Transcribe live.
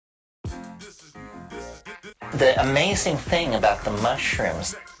The amazing thing about the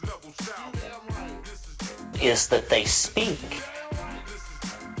mushrooms is that they speak.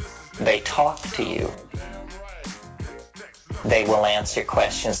 They talk to you. They will answer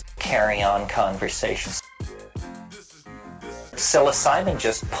questions, carry on conversations. Psilocybin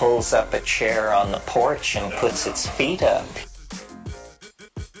just pulls up a chair on the porch and puts its feet up.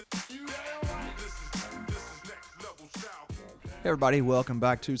 Hey everybody, welcome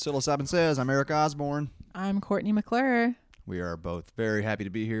back to Psilocybin Says. I'm Eric Osborne. I'm Courtney McClure. We are both very happy to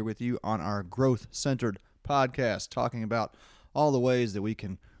be here with you on our growth-centered podcast, talking about all the ways that we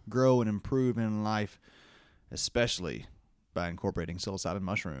can grow and improve in life, especially by incorporating psilocybin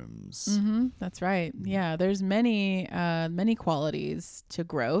mushrooms. Mm-hmm, that's right. Yeah, there's many qualities to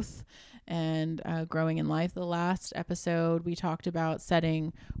growth and growing in life. The last episode, we talked about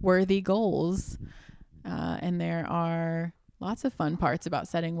setting worthy goals, and there are lots of fun parts about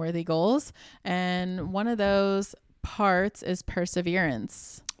setting worthy goals. And one of those parts is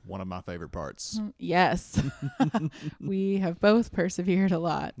perseverance. One of my favorite parts. Yes. We have both persevered a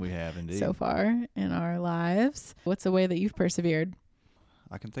lot. We have indeed. So far in our lives. What's a way that you've persevered?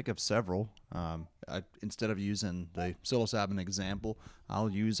 I can think of several. Instead of using the psilocybin example,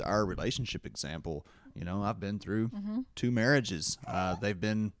 I'll use our relationship example. You know, I've been through 2 marriages. They've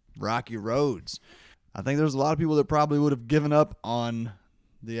been rocky roads. I think there's a lot of people that probably would have given up on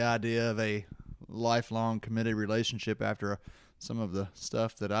the idea of a lifelong committed relationship after some of the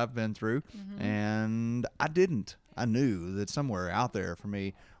stuff that I've been through. And I didn't. I knew that somewhere out there for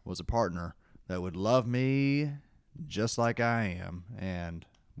me was a partner that would love me just like I am. And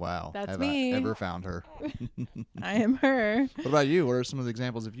wow, That's have me. I ever found her? I am her. What about you? What are some of the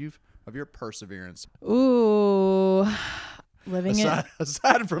examples of your perseverance? Ooh,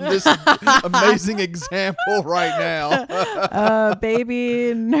 Aside from this amazing example right now.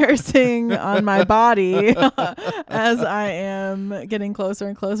 Baby nursing on my body as I am getting closer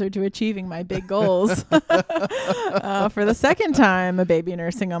and closer to achieving my big goals. For the second time, a baby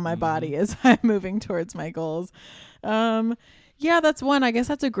nursing on my body as I'm moving towards my goals. Yeah, that's one. I guess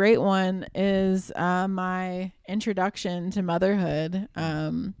that's a great one, is my introduction to motherhood,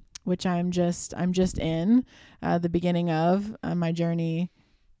 which I'm just in the beginning of my journey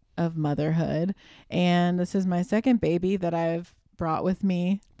of motherhood. And this is my second baby that I've brought with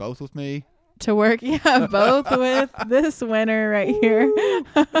me. Both with me. To work. Yeah, both with this winner right here.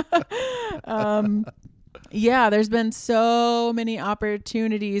 Yeah, there's been so many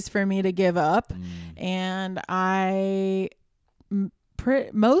opportunities for me to give up. And I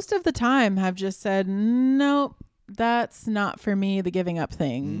most of the time have just said, nope. That's not for me, the giving up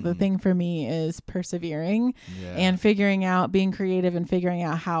thing. The thing for me is persevering and figuring out, being creative and figuring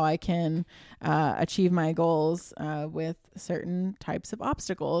out how I can achieve my goals with certain types of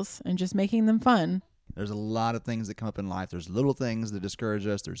obstacles and just making them fun. There's a lot of things that come up in life. There's little things that discourage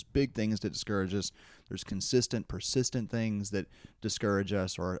us. There's big things that discourage us. There's consistent, persistent things that discourage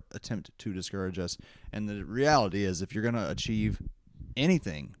us or attempt to discourage us. And the reality is, if you're going to achieve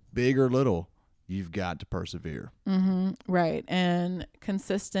anything, big or little, you've got to persevere. Right. And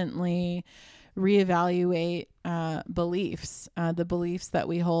consistently reevaluate beliefs, the beliefs that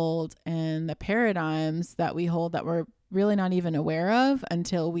we hold and the paradigms that we hold that we're really not even aware of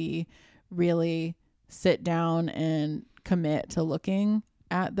until we really sit down and commit to looking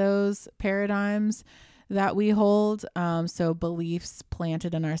at those paradigms that we hold. So beliefs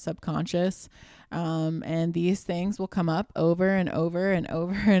planted in our subconscious. And these things will come up over and over and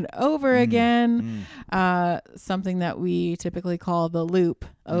over and over again. Something that we typically call the loop.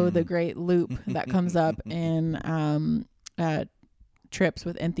 The great loop that comes up in trips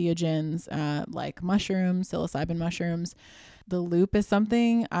with entheogens, like mushrooms, psilocybin mushrooms. The loop is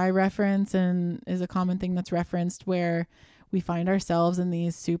something I reference and is a common thing that's referenced, where we find ourselves in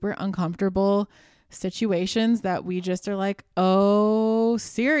these super uncomfortable situations that we just are like, oh,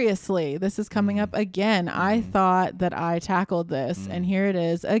 seriously, this is coming up again. I thought that I tackled this, and here it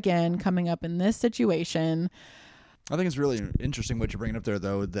is again coming up in this situation. I think it's really interesting what you're bringing up there,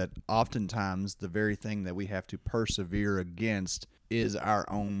 though, that oftentimes the very thing that we have to persevere against is our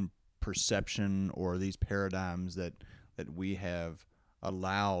own perception, or these paradigms that we have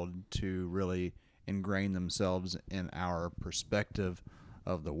allowed to really ingrain themselves in our perspective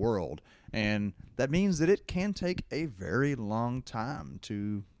of the world. And that means that it can take a very long time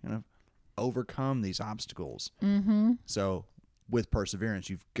to overcome these obstacles. So with perseverance,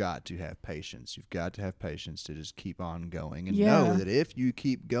 you've got to have patience. You've got to have patience to just keep on going and know that if you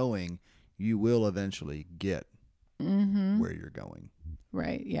keep going, you will eventually get where you're going.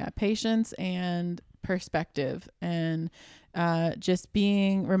 Right. Yeah. Patience and perspective. And just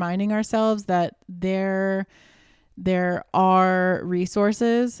reminding ourselves that there are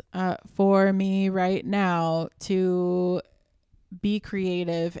resources for me right now to be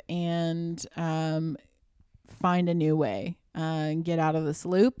creative and find a new way and get out of this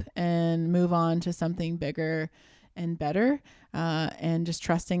loop and move on to something bigger and better, and just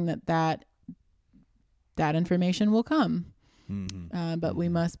trusting that information will come. But we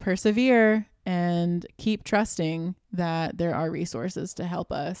must persevere and keep trusting that there are resources to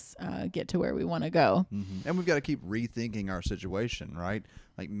help us get to where we want to go. And we've got to keep rethinking our situation, right?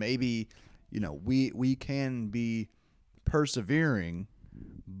 Like maybe, we can be persevering,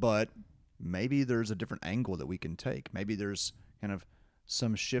 but maybe there's a different angle that we can take. Maybe there's kind of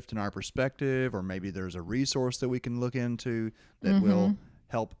some shift in our perspective, or maybe there's a resource that we can look into that will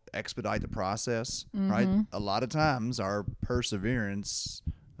help expedite the process, right? A lot of times our perseverance,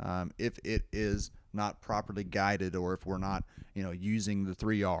 if it is not properly guided, or if we're not, using the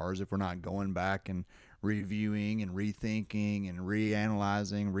 3 R's, if we're not going back and reviewing and rethinking and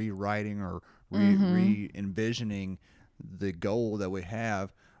reanalyzing, rewriting, or re-envisioning the goal that we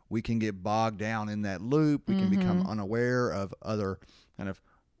have, we can get bogged down in that loop. We can become unaware of other kind of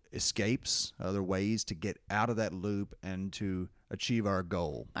escapes, other ways to get out of that loop and to achieve our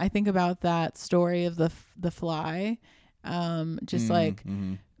goal. I think about that story of the fly, just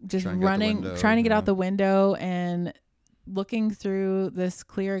running, trying to get out the window and looking through this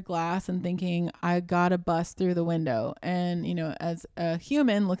clear glass and thinking, I gotta bust through the window. And, as a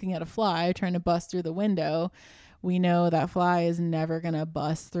human looking at a fly trying to bust through the window, we know that fly is never going to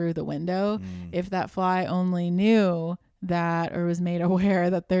bust through the window. If that fly only knew that, or was made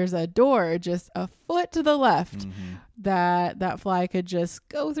aware that there's a door just a foot to the left, that fly could just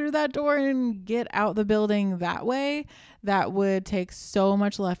go through that door and get out the building that way, that would take so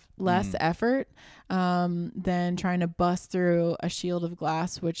much less effort than trying to bust through a shield of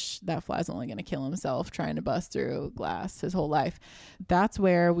glass, which that fly's only going to kill himself trying to bust through glass his whole life. That's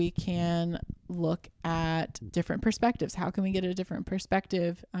where we can look at different perspectives. How can we get a different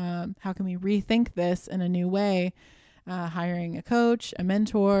perspective? How can we rethink this in a new way? Hiring a coach, a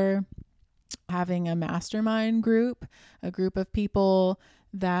mentor, having a mastermind group, a group of people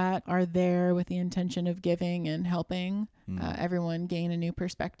that are there with the intention of giving and helping everyone gain a new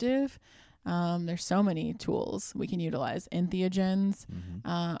perspective. There's so many tools we can utilize. Entheogens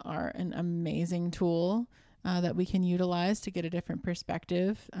are an amazing tool that we can utilize to get a different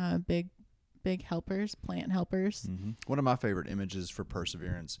perspective. Big helpers, plant helpers. One of my favorite images for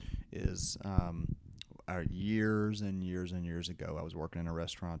perseverance is years and years and years ago, I was working in a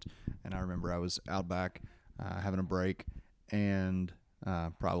restaurant, and I remember I was out back having a break, and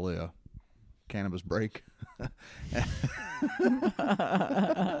probably a cannabis break.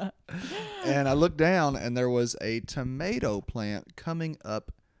 And I looked down, and there was a tomato plant coming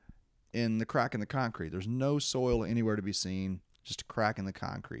up in the crack in the concrete. There's no soil anywhere to be seen, just a crack in the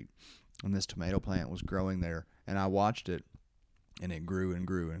concrete. And this tomato plant was growing there, and I watched it, and it grew and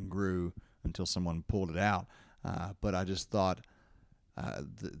grew and grew until someone pulled it out. But I just thought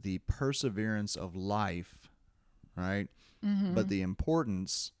the perseverance of life, right? But the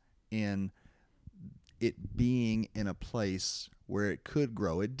importance in it being in a place where it could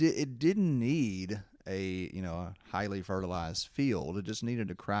grow. It didn't need a highly fertilized field. It just needed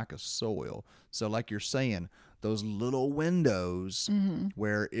a crack of soil. So like you're saying, those little windows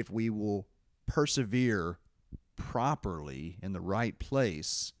where if we will persevere properly in the right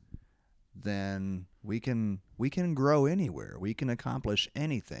place, then we can grow anywhere. We can accomplish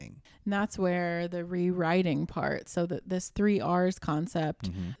anything. And that's where the rewriting part, so that this 3 R's concept,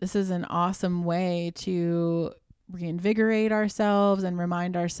 this is an awesome way to reinvigorate ourselves and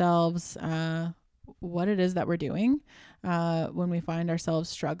remind ourselves what it is that we're doing when we find ourselves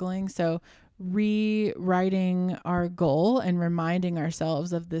struggling. So rewriting our goal and reminding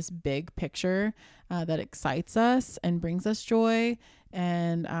ourselves of this big picture that excites us and brings us joy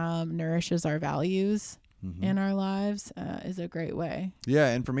and nourishes our values in our lives is a great way. Yeah,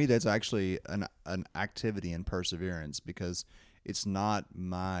 and for me, that's actually an activity in perseverance, because it's not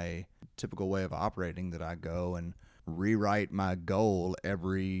my typical way of operating that I go and rewrite my goal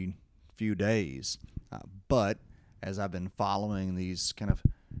every few days. But as I've been following these kind of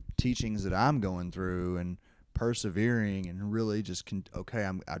teachings that I'm going through and persevering and really just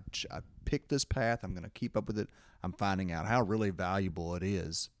I picked this path, I'm going to keep up with it. I'm finding out how really valuable it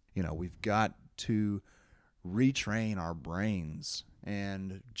is. We've got to retrain our brains,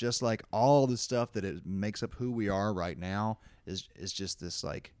 and just like all the stuff that it makes up who we are right now is just this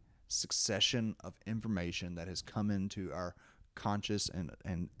like succession of information that has come into our conscious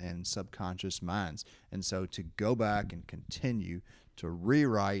and subconscious minds. And so to go back and continue to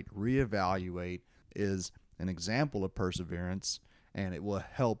rewrite, reevaluate is an example of perseverance, and it will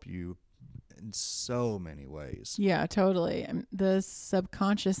help you in so many ways. Yeah, totally. The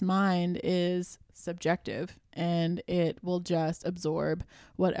subconscious mind is subjective, and it will just absorb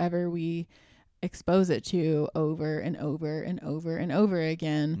whatever we expose it to over and over and over and over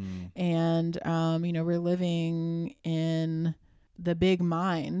again. And, we're living in the big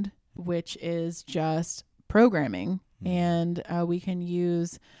mind, which is just programming. And we can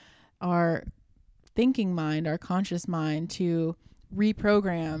use our thinking mind, our conscious mind, to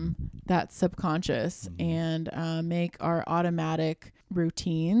reprogram that subconscious and make our automatic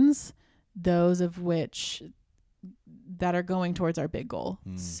routines those of which that are going towards our big goal.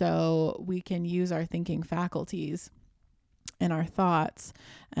 So we can use our thinking faculties and our thoughts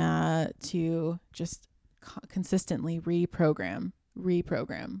to just consistently reprogram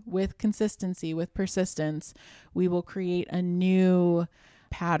with consistency, with persistence. We will create a new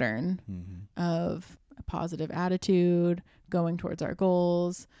pattern of a positive attitude, going towards our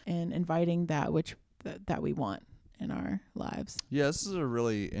goals, and inviting that that we want in our lives. Yeah, this is a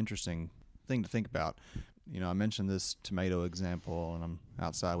really interesting thing to think about. I mentioned this tomato example, and I'm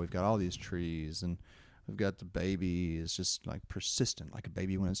outside. We've got all these trees, and we've got the baby is just like persistent, like a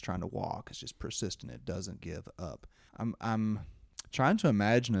baby when it's trying to walk. It's just persistent. It doesn't give up. I'm trying to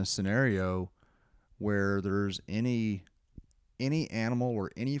imagine a scenario where there's any animal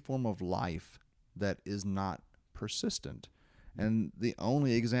or any form of life that is not persistent. And the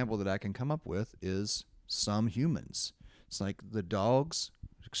only example that I can come up with is some humans. It's like the dogs,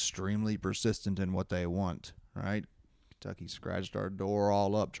 extremely persistent in what they want, right? Kentucky scratched our door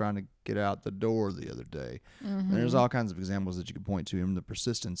all up trying to get out the door the other day. And there's all kinds of examples that you could point to in the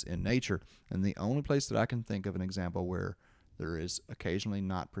persistence in nature. And the only place that I can think of an example where there is occasionally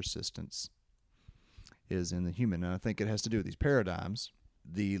not persistence is in the human. And I think it has to do with these paradigms.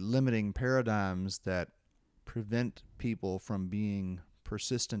 The limiting paradigms that prevent people from being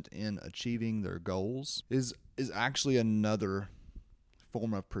persistent in achieving their goals is actually another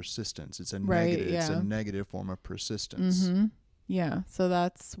form of persistence. It's a negative. Yeah. It's a negative form of persistence. Yeah. So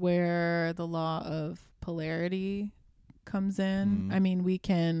that's where the law of polarity comes in. I mean, we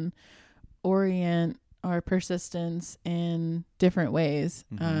can orient our persistence in different ways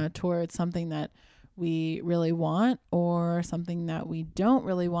towards something that we really want or something that we don't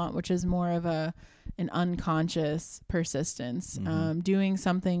really want, which is more of an unconscious persistence, doing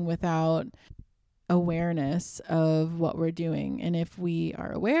something without awareness of what we're doing. And if we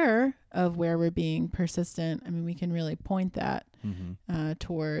are aware of where we're being persistent, I mean, we can really point that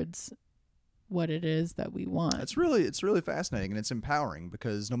towards what it is that we want. It's really fascinating, and it's empowering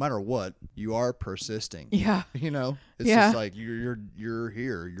because no matter what, you are persisting. Yeah. It's just like you're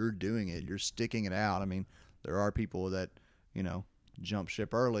here, you're doing it, you're sticking it out. I mean, there are people that, jump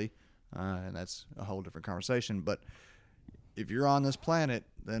ship early, and that's a whole different conversation. But if you're on this planet,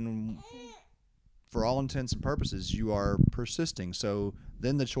 then for all intents and purposes, you are persisting. So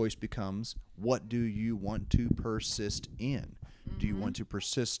then the choice becomes, what do you want to persist in? Do you want to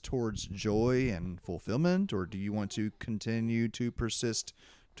persist towards joy and fulfillment, or do you want to continue to persist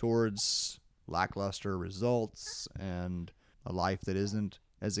towards lackluster results and a life that isn't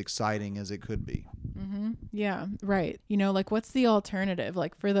as exciting as it could be? Yeah, right. What's the alternative?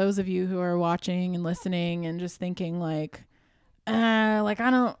 Like, for those of you who are watching and listening and just thinking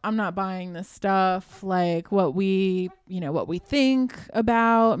I'm not buying this stuff. Like what we think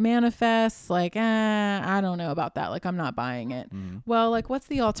about manifests, I don't know about that. Like, I'm not buying it. Well, what's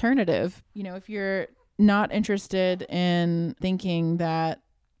the alternative? If you're not interested in thinking that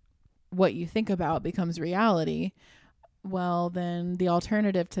what you think about becomes reality, well, then the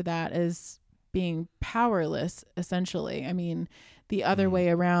alternative to that is being powerless, essentially. I mean, the other way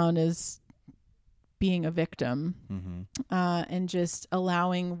around is being a victim, and just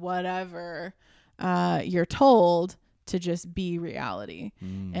allowing whatever you're told to just be reality.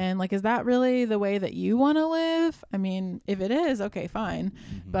 And is that really the way that you want to live? I mean, if it is, okay, fine.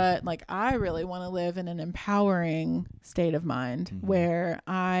 But I really want to live in an empowering state of mind where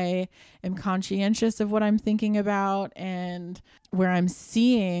I am conscientious of what I'm thinking about and where I'm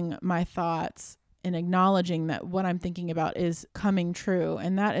seeing my thoughts and acknowledging that what I'm thinking about is coming true.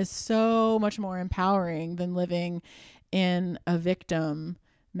 And that is so much more empowering than living in a victim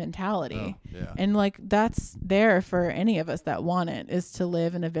mentality. And that's there for any of us that want it, is to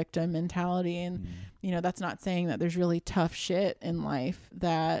live in a victim mentality. And that's not saying that there's really tough shit in life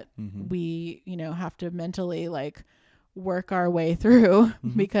that we have to mentally work our way through,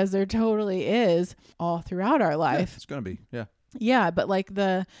 because there totally is all throughout our life. It's gonna be Yeah, but like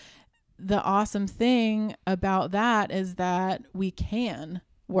the awesome thing about that is that we can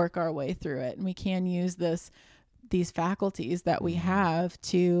work our way through it, and we can use these faculties that we have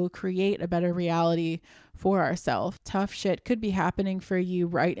to create a better reality for ourselves. Tough shit could be happening for you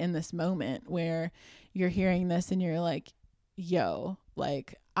right in this moment where you're hearing this and you're like, yo,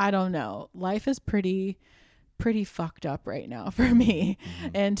 like, I don't know. Life is pretty fucked up right now for me.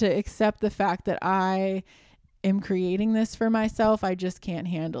 And to accept the fact that I am creating this for myself, I just can't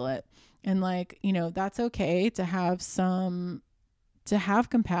handle it. And like, you know, that's okay to have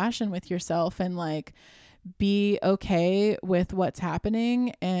compassion with yourself and like be okay with what's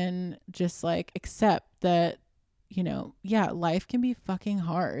happening and just like accept that, you know, yeah, life can be fucking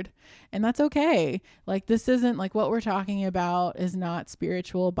hard and that's okay. Like, this isn't like what we're talking about is not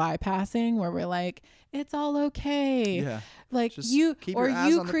spiritual bypassing where we're like, it's all okay. Yeah. Like Just you keep your eyes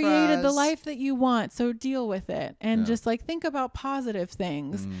you on the created the prize. life that you want. So deal with it and Yeah. just like think about positive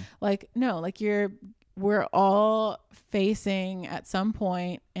things. Like, no, like we're all facing at some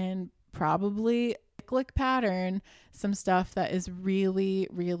point and probably cyclic pattern, some stuff that is really,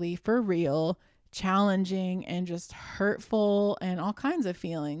 really for real challenging and just hurtful and all kinds of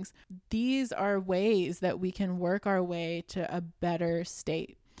feelings. These are ways that we can work our way to a better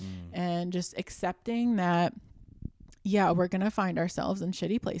state and just accepting that, yeah, we're going to find ourselves in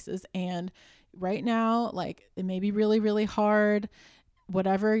shitty places. And right now, like it may be really, really hard,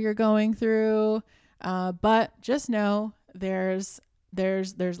 whatever you're going through. But just know there's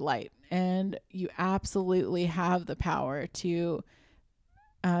light and you absolutely have the power to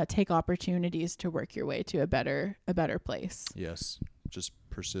take opportunities to work your way to a better place. Yes. Just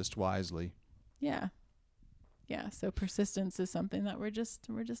persist wisely. Yeah. Yeah. So persistence is something that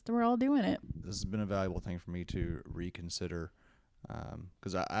we're all doing it. This has been a valuable thing for me to reconsider,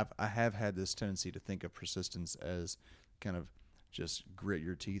 because I have had this tendency to think of persistence as kind of just grit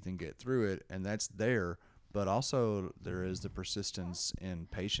your teeth and get through it, and that's there. But also there is the persistence in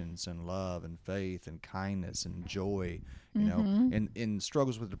patience and love and faith and kindness and joy, you know, and in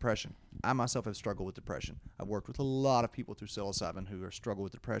struggles with depression. I myself have struggled with depression. I've worked with a lot of people through psilocybin who are struggle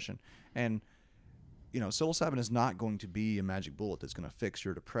with depression. And, you know, psilocybin is not going to be a magic bullet that's going to fix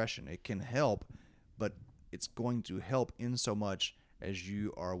your depression. It can help, but it's going to help in so much as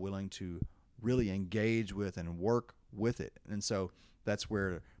you are willing to really engage with and work with it. And so that's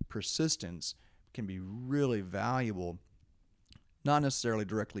where persistence can be really valuable, not necessarily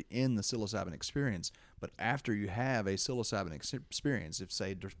directly in the psilocybin experience, but after you have a psilocybin experience, if,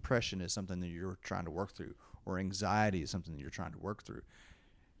 say, depression is something that you're trying to work through or anxiety is something that you're trying to work through,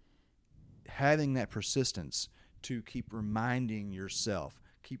 having that persistence to keep reminding yourself,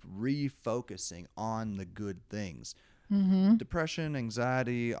 keep refocusing on the good things. Depression,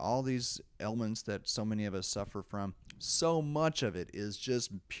 anxiety, all these elements that so many of us suffer from, so much of it is just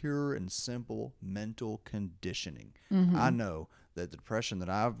pure and simple mental conditioning. I know that the depression that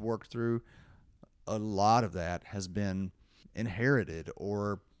I've worked through, a lot of that has been inherited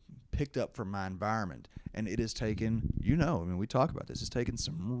or picked up from my environment. And it has taken, you know, I mean, we talk about this, it's taken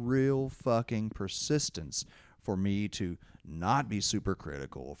some real fucking persistence for me to not be super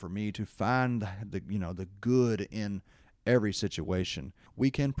critical, for me to find the, you know, the good in every situation.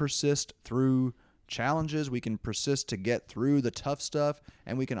 We can persist through challenges, we can persist to get through the tough stuff,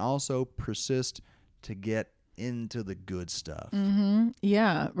 and we can also persist to get into the good stuff.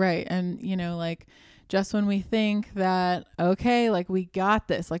 Yeah, right. And, you know, like just when we think that, okay, like we got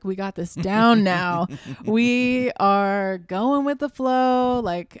this down now, we are going with the flow,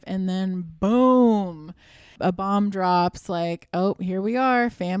 like, and then boom, a bomb drops, like, oh, here we are,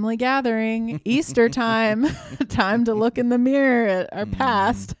 family gathering, Easter time, time to look in the mirror at our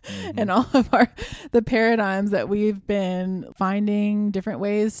past and all of the paradigms that we've been finding different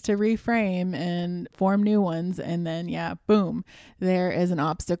ways to reframe and form new ones. And then, yeah, boom, there is an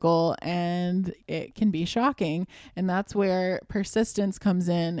obstacle and it can be shocking. And that's where persistence comes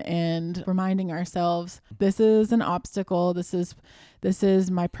in and reminding ourselves, this is an obstacle. This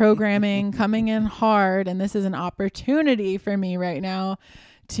is my programming coming in hard, and this is an opportunity for me right now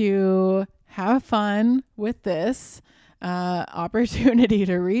to have fun with this opportunity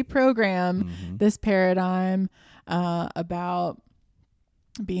to reprogram this paradigm about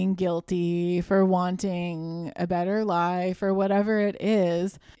being guilty for wanting a better life or whatever it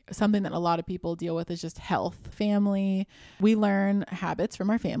is. Something that a lot of people deal with is just health, family. We learn habits from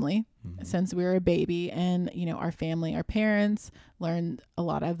our family since we were a baby, and, you know, our family, our parents learned a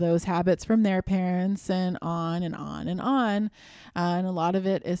lot of those habits from their parents and on and on and on. And a lot of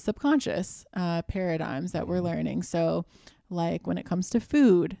it is subconscious paradigms that we're learning. So Like when it comes to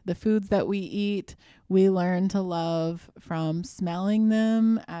food, the foods that we eat, we learn to love from smelling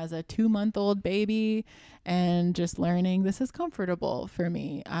them as a 2-month-old baby and just learning this is comfortable for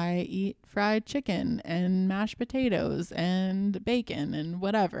me. I eat fried chicken and mashed potatoes and bacon and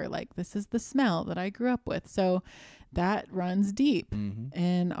whatever. Like this is the smell that I grew up with. So that runs deep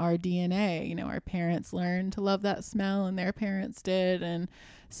in our DNA. You know, our parents learned to love that smell and their parents did. And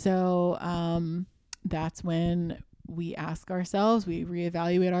so that's when we ask ourselves, we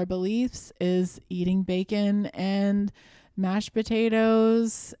reevaluate our beliefs. Is eating bacon and mashed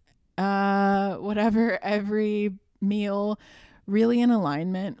potatoes, whatever, every meal really in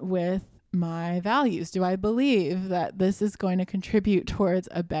alignment with my values? Do I believe that this is going to contribute towards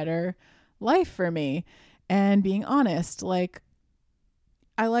a better life for me? And being honest, like,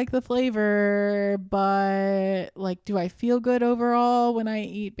 I like the flavor, but like, do I feel good overall when I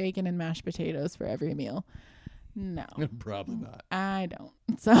eat bacon and mashed potatoes for every meal? No. Probably not. I don't.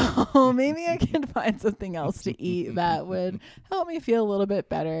 So maybe I can find something else to eat that would help me feel a little bit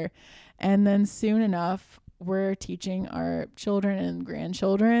better. And then soon enough, we're teaching our children and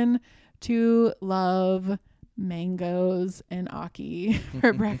grandchildren to love mangoes and aki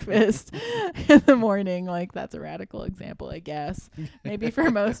for breakfast in the morning. Like that's a radical example, I guess, maybe for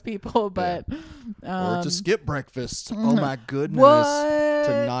most people, but or to skip breakfast. Oh my goodness. What?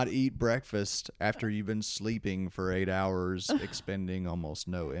 To not eat breakfast after you've been sleeping for 8 hours, expending almost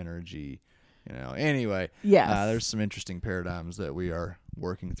no energy. You know, anyway, yes, there's some interesting paradigms that we are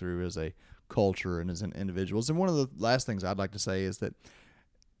working through as a culture and as an individuals. And one of the last things I'd like to say is that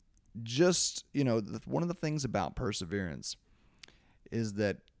just, you know, one of the things about perseverance is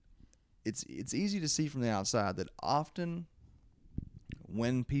that it's easy to see from the outside that often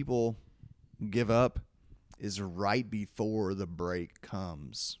when people give up is right before the break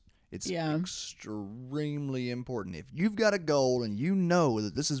comes. It's extremely important. If you've got a goal and you know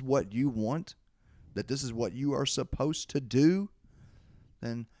that this is what you want, that this is what you are supposed to do,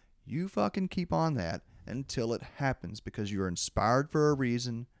 then you fucking keep on that until it happens, because you're inspired for a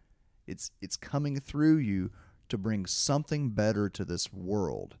reason. It's coming through you to bring something better to this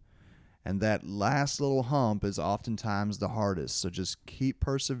world. And that last little hump is oftentimes the hardest. So just keep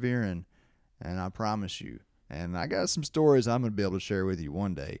persevering, and I promise you, and I got some stories I'm going to be able to share with you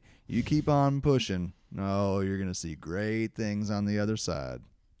one day. You keep on pushing. Oh, you're going to see great things on the other side.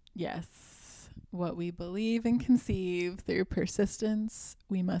 Yes. What we believe and conceive through persistence,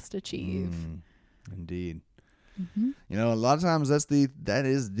 we must achieve. Indeed. Mm-hmm. You know, a lot of times that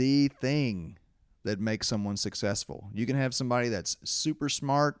is the thing that makes someone successful. You can have somebody that's super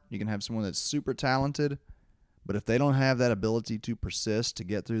smart. You can have someone that's super talented. But if they don't have that ability to persist, to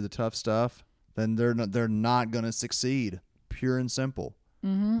get through the tough stuff, then they're not going to succeed. Pure and simple.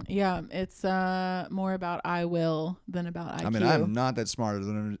 Mm-hmm. Yeah, it's more about I will than about IQ. I mean, I'm not that smart of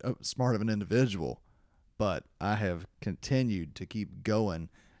an individual, but I have continued to keep going.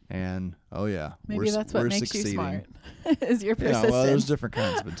 And maybe that's what makes succeeding. You smart is your persistence. Yeah, well, there's different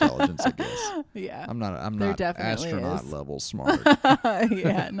kinds of intelligence, I guess. Yeah, I'm not astronaut level smart.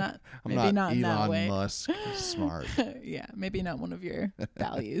 Yeah, not I'm maybe not in that Elon way. Musk smart. Yeah, maybe not one of your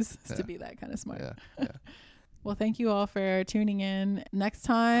values is to be that kind of smart. Yeah. Well, thank you all for tuning in. Next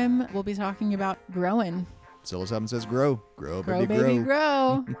time we'll be talking about growing. Psilocybin says grow, baby,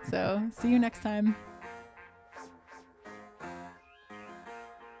 grow. So see you next time.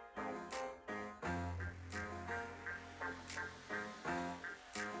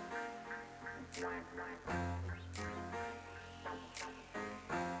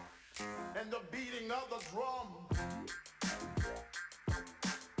 And the beating of the drum,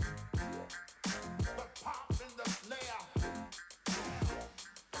 the pop and the snare,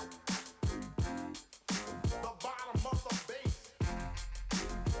 the bottom of the bass.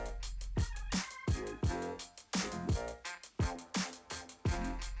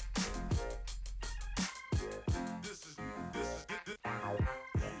 This is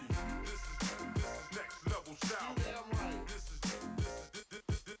next level sound. Yeah, right. This is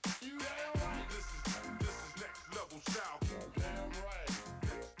next level sound.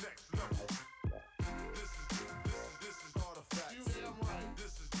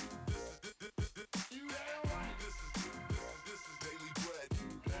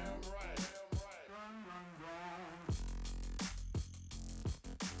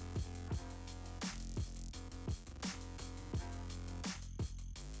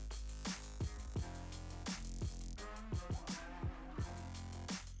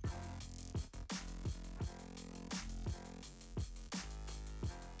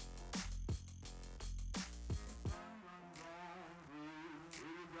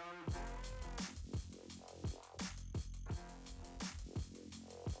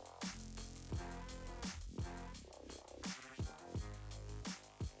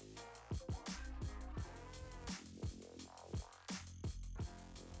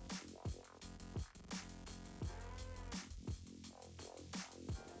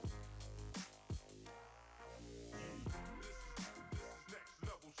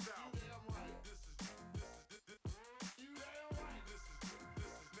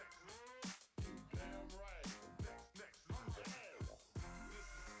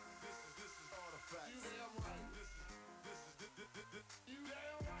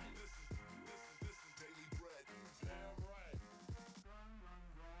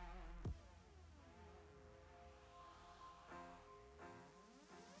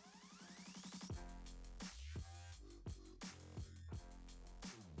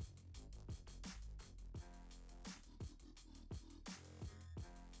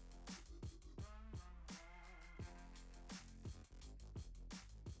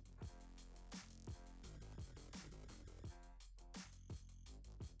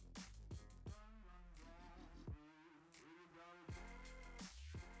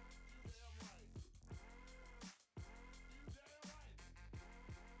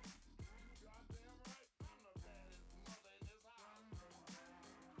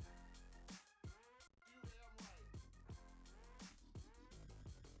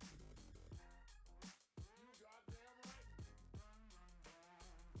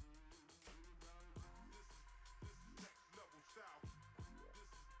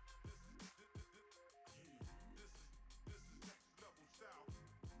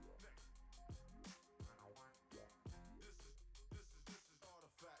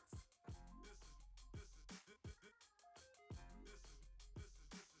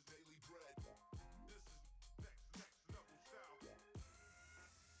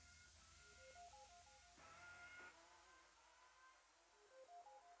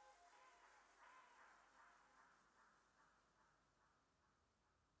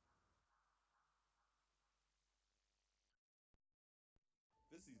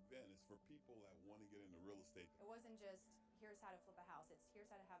 event is for people that want to get into real estate. It wasn't just here's how to flip a house, it's here's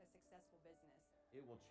how to have a successful business. It will